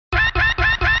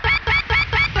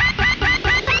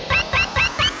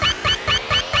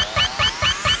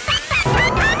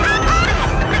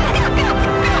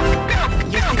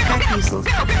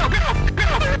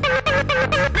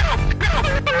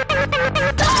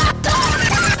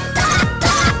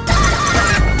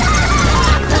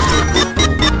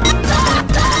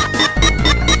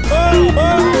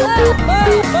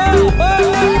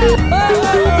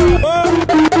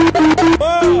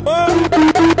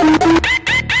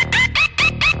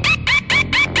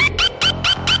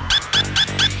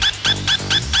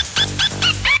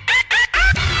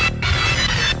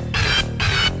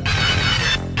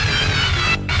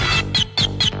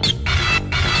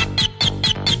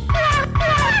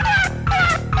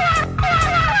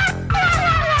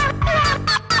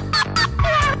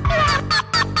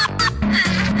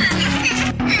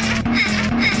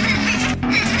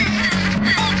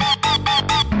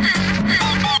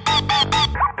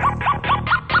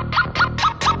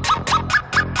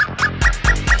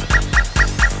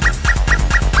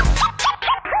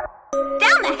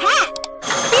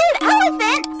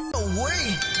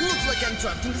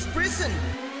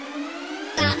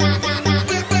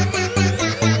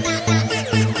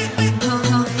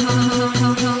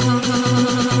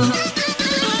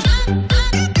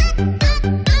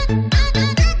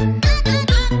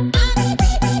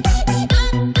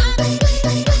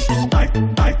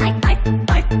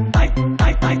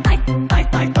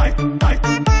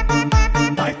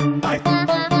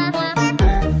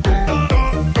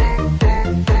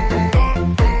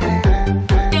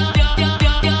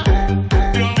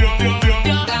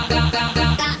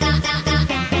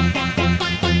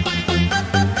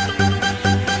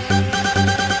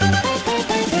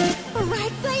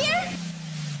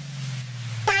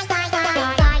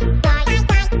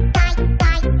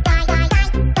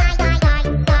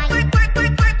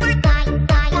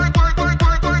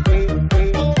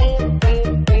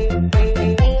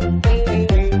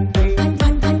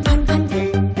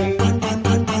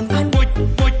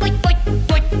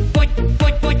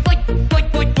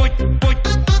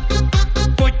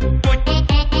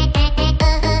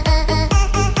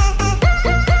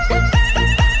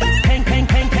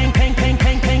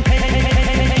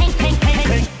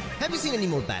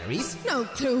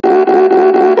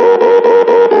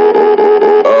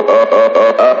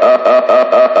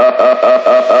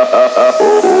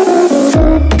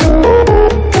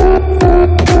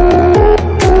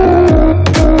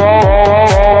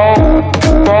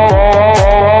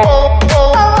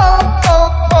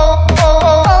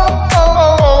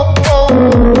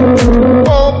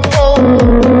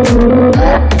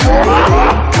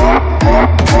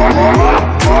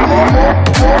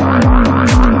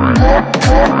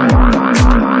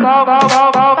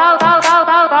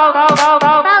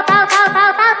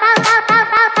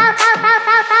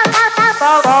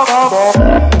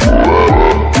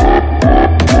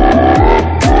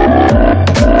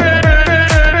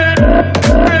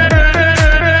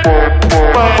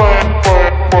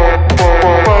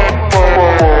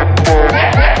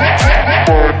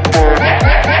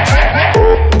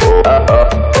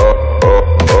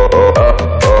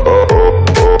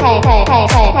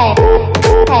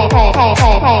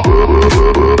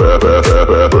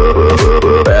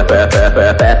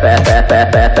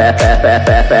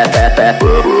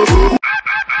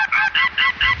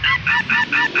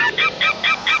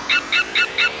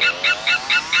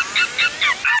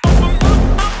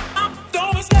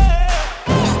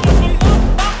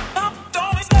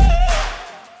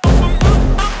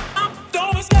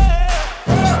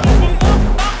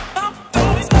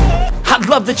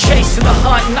Love the chase and the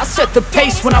hunt, and I set the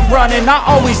pace when I'm running. I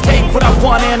always take what I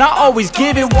want and I always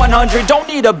give it 100. Don't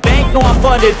need a bank, no I'm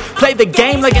funded. Play the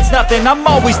game like it's nothing. I'm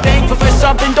always thankful for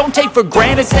something. Don't take for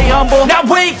granted, stay humble. Now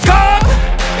wake up!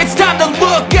 It's time to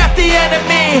look at the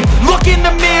enemy. Look in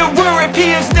the mirror if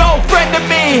he is no friend to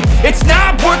me. It's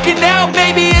not working out,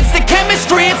 maybe it's the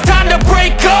chemistry. It's time to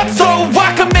break up so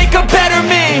I can make a better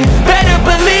me. Better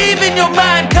believe in your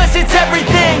mind, cause it's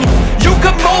everything. You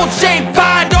can mold, shape,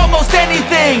 find almost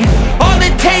anything. All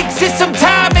it takes is some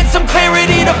time and some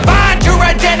clarity to find your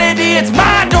identity. It's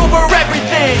mind over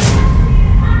everything.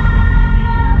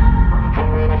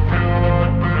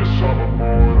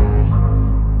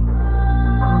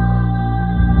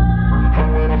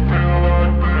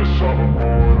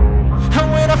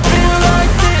 And when I feel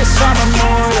like this, I'm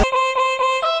immortal.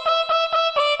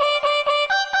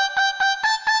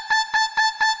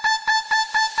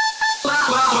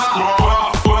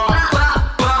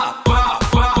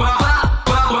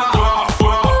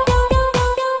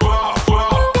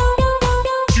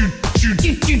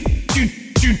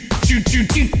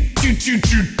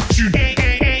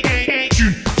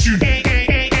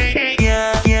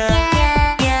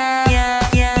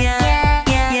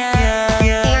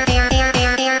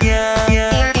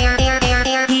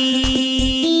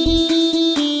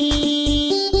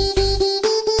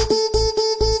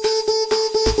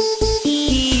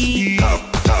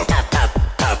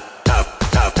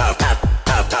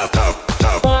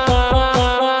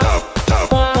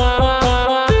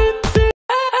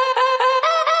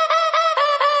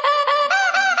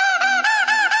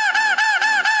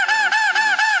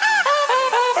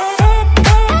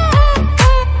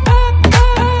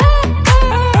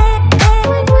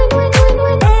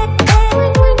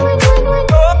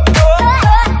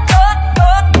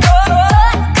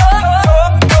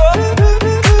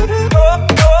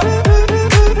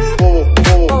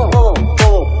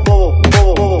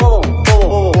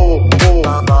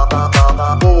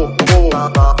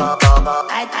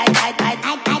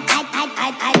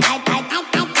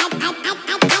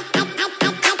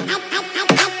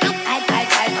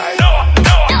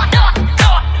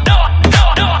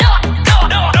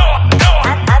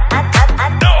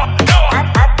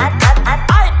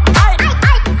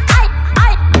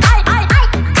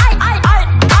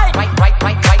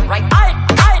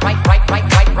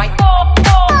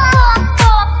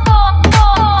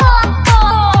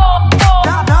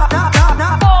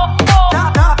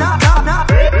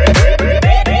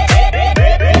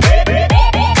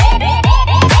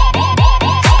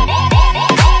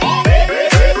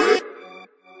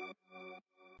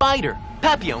 Spider,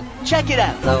 Papillon, check it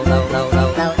out. Low, low, low,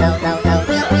 low, low, low, low.